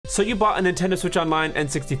So you bought a Nintendo Switch Online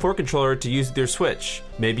N64 controller to use with your Switch.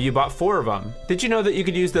 Maybe you bought 4 of them. Did you know that you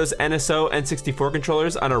could use those NSO N64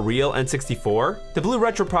 controllers on a real N64? The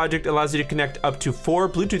BlueRetro project allows you to connect up to 4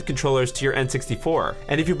 Bluetooth controllers to your N64.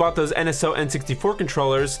 And if you bought those NSO N64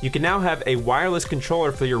 controllers, you can now have a wireless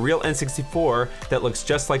controller for your real N64 that looks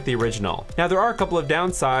just like the original. Now there are a couple of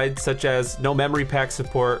downsides, such as no memory pack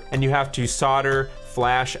support, and you have to solder,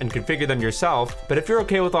 flash, and configure them yourself, but if you're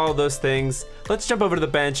okay with all of those things, let's jump over to the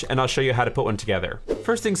bench and I'll show you how to put one together.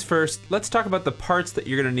 First things first, let's talk about the parts that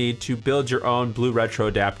you're gonna need to build your own BlueRetro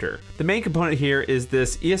adapter. The main component here is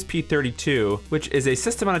this ESP32, which is a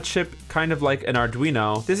system on a chip kind of like an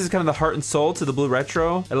Arduino. This is kind of the heart and soul to the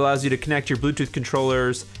BlueRetro. It allows you to connect your Bluetooth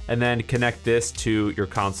controllers and then connect this to your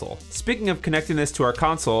console. Speaking of connecting this to our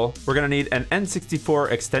console, we're gonna need an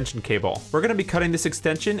N64 extension cable. We're gonna be cutting this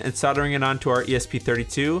extension and soldering it onto our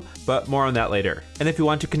ESP32, but more on that later. And if you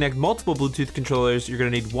want to connect multiple Bluetooth controllers, you're gonna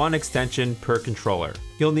need 1 extension per controller.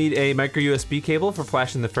 You'll need a micro USB cable for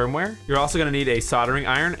flashing the firmware. You're also gonna need a soldering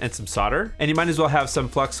iron and some solder. And you might as well have some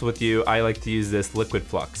flux with you. I like to use this liquid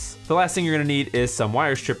flux. The last thing you're gonna need is some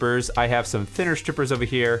wire strippers. I have some thinner strippers over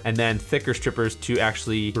here and then thicker strippers to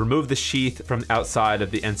actually remove the sheath from outside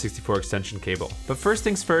of the N64 extension cable. But first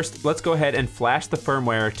things first, let's go ahead and flash the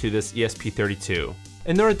firmware to this ESP32.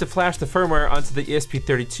 In order to flash the firmware onto the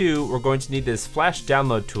ESP32, we're going to need this flash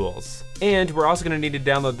download tools. And we're also going to need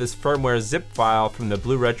to download this firmware zip file from the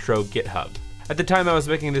BlueRetro GitHub. At the time I was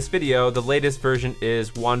making this video, the latest version is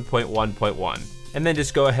 1.1.1. And then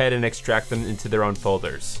just go ahead and extract them into their own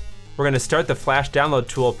folders. We're going to start the flash download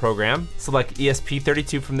tool program. Select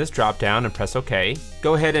ESP32 from this dropdown and press OK.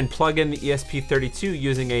 Go ahead and plug in the ESP32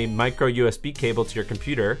 using a micro USB cable to your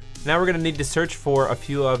computer. Now we're going to need to search for a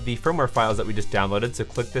few of the firmware files that we just downloaded, so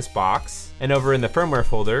click this box. And over in the firmware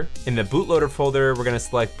folder, in the bootloader folder, we're going to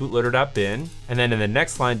select bootloader.bin. And then in the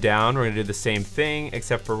next line down, we're going to do the same thing,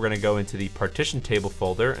 except for we're going to go into the partition table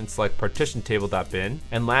folder and select partition table.bin.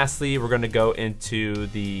 And lastly, we're going to go into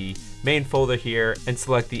the main folder here and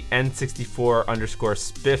select the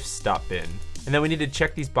N64_spiffs.bin. And then we need to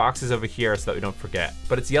check these boxes over here so that we don't forget.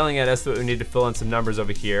 But it's yelling at us that we need to fill in some numbers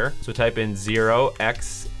over here. So type in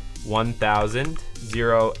 0x1000,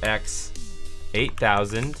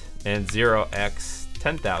 0x8000, and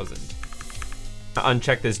 0x10000.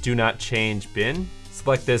 Uncheck this do not change bin.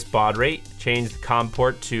 Select this baud rate, change the COM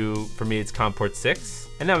port to, for me it's COM port 6.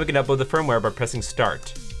 And now we can upload the firmware by pressing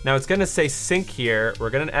start. Now it's gonna say sync here.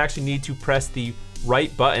 We're gonna actually need to press the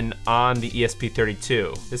right button on the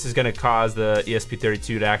ESP32. This is gonna cause the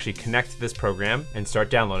ESP32 to actually connect to this program and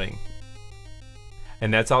start downloading.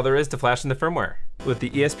 And that's all there is to flashing the firmware. With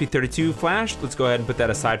the ESP32 flashed, let's go ahead and put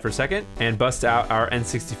that aside for a second and bust out our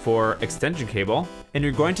N64 extension cable. And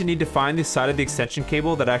you're going to need to find the side of the extension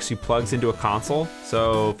cable that actually plugs into a console.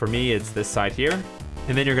 So for me, it's this side here.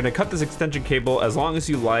 And then you're gonna cut this extension cable as long as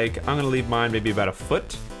you like. I'm gonna leave mine maybe about a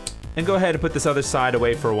foot. And go ahead and put this other side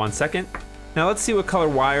away for 1 second. Now let's see what color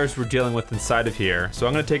wires we're dealing with inside of here. So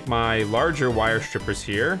I'm gonna take my larger wire strippers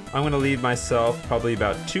here. I'm gonna leave myself probably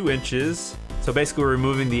about 2 inches. So basically we're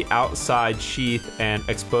removing the outside sheath and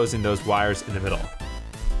exposing those wires in the middle.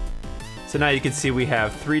 So now you can see we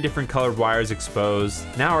have 3 different colored wires exposed.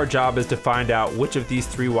 Now our job is to find out which of these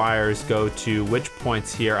 3 wires go to which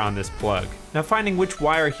points here on this plug. Now finding which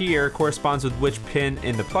wire here corresponds with which pin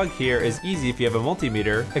in the plug here is easy if you have a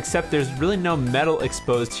multimeter, except there's really no metal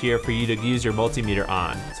exposed here for you to use your multimeter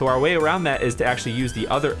on. So our way around that is to actually use the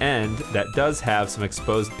other end that does have some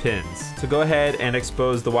exposed pins. So go ahead and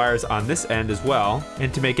expose the wires on this end as well.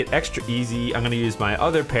 And to make it extra easy, I'm gonna use my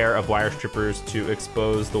other pair of wire strippers to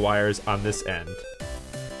expose the wires on this end.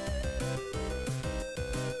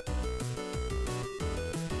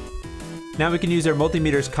 Now we can use our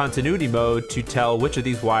multimeter's continuity mode to tell which of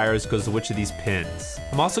these wires goes to which of these pins.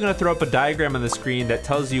 I'm also going to throw up a diagram on the screen that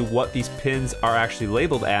tells you what these pins are actually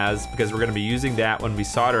labeled as, because we're going to be using that when we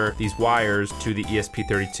solder these wires to the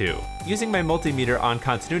ESP32. Using my multimeter on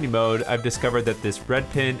continuity mode, I've discovered that this red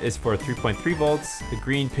pin is for 3.3 volts, the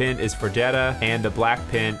green pin is for data, and the black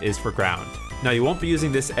pin is for ground. Now you won't be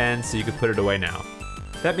using this end, so you can put it away now.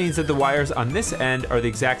 That means that the wires on this end are the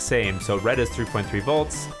exact same, so red is 3.3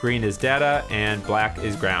 volts, green is data, and black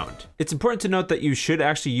is ground. It's important to note that you should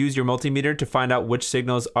actually use your multimeter to find out which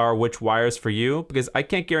signals are which wires for you, because I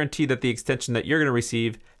can't guarantee that the extension that you're going to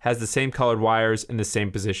receive has the same colored wires in the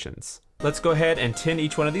same positions. Let's go ahead and tin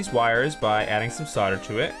each one of these wires by adding some solder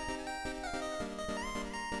to it.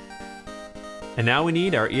 And now we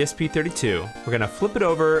need our ESP32. We're gonna flip it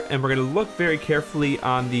over and we're gonna look very carefully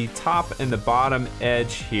on the top and the bottom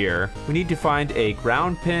edge here. We need to find a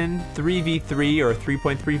ground pin, 3v3 or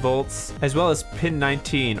 3.3 volts, as well as pin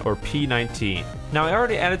 19 or P19. Now I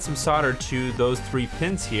already added some solder to those 3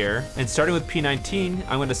 pins here, and starting with P19,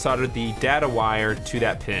 I'm gonna solder the data wire to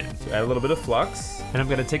that pin. So add a little bit of flux, and I'm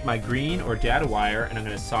gonna take my green or data wire and I'm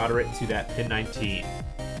gonna solder it to that pin 19.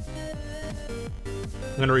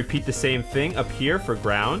 I'm going to repeat the same thing up here for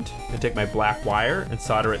ground and take my black wire and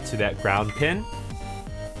solder it to that ground pin.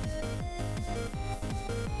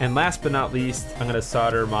 And last but not least, I'm going to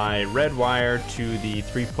solder my red wire to the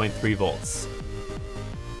 3.3 volts.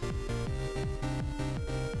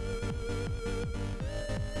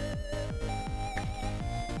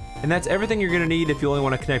 And that's everything you're gonna need if you only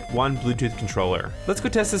want to connect one Bluetooth controller. Let's go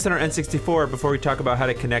test this on our N64 before we talk about how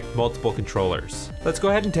to connect multiple controllers. Let's go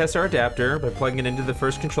ahead and test our adapter by plugging it into the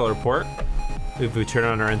first controller port. If we turn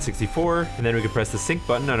on our N64, and then we can press the sync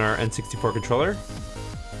button on our N64 controller.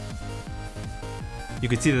 You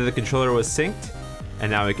can see that the controller was synced, and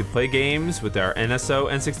now we can play games with our NSO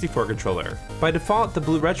N64 controller. By default, the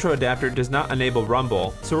BlueRetro adapter does not enable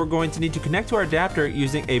rumble, so we're going to need to connect to our adapter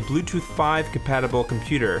using a Bluetooth 5 compatible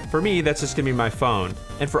computer. For me, that's just gonna be my phone.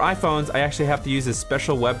 And for iPhones, I actually have to use a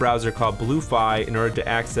special web browser called BlueFi in order to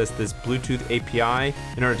access this Bluetooth API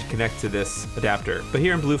in order to connect to this adapter. But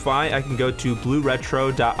here in BlueFi, I can go to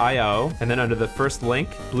blueretro.io, and then under the first link,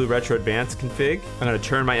 BlueRetro Advanced Config, I'm gonna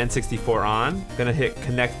turn my N64 on, I'm gonna hit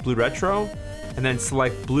Connect BlueRetro, and then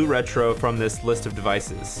select BlueRetro from this list of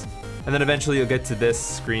devices. And then eventually you'll get to this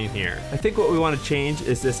screen here. I think what we want to change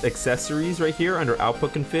is this accessories right here under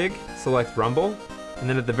output config, select rumble, and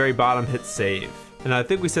then at the very bottom hit save. And I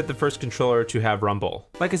think we set the first controller to have rumble.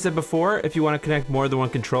 Like I said before, if you want to connect more than one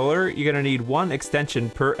controller, you're gonna need one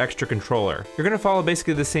extension per extra controller. You're gonna follow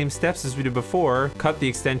basically the same steps as we did before, cut the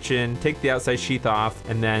extension, take the outside sheath off,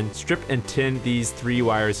 and then strip and tin these 3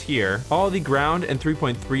 wires here. All the ground and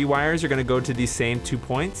 3.3 wires are gonna go to these same 2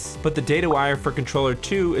 points, but the data wire for controller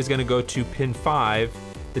 2 is gonna go to pin 5,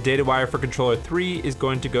 the data wire for controller 3 is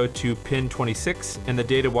going to go to pin 26, and the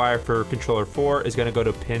data wire for controller 4 is going to go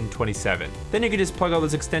to pin 27. Then you can just plug all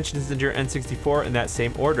those extensions into your N64 in that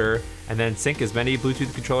same order, and then sync as many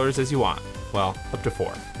Bluetooth controllers as you want. Well, up to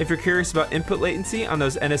 4. If you're curious about input latency on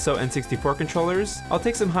those NSO N64 controllers, I'll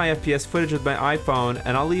take some high FPS footage with my iPhone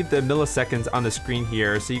and I'll leave the milliseconds on the screen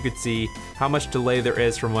here so you can see how much delay there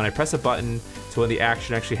is from when I press a button to when the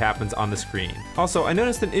action actually happens on the screen. Also, I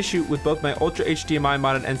noticed an issue with both my Ultra HDMI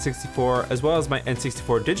modded N64 as well as my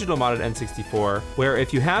N64 digital modded N64, where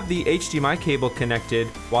if you have the HDMI cable connected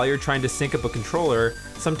while you're trying to sync up a controller,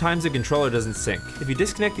 sometimes the controller doesn't sync. If you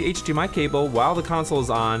disconnect the HDMI cable while the console is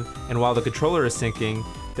on and while the controller is syncing,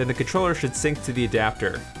 then the controller should sync to the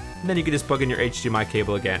adapter. And then you can just plug in your HDMI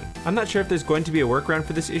cable again. I'm not sure if there's going to be a workaround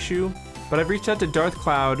for this issue, but I've reached out to Darth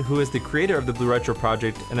Cloud, who is the creator of the BlueRetro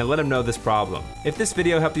project, and I let him know this problem. If this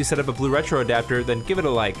video helped you set up a BlueRetro adapter, then give it a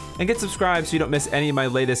like, and get subscribed so you don't miss any of my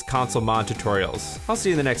latest console mod tutorials. I'll see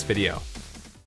you in the next video.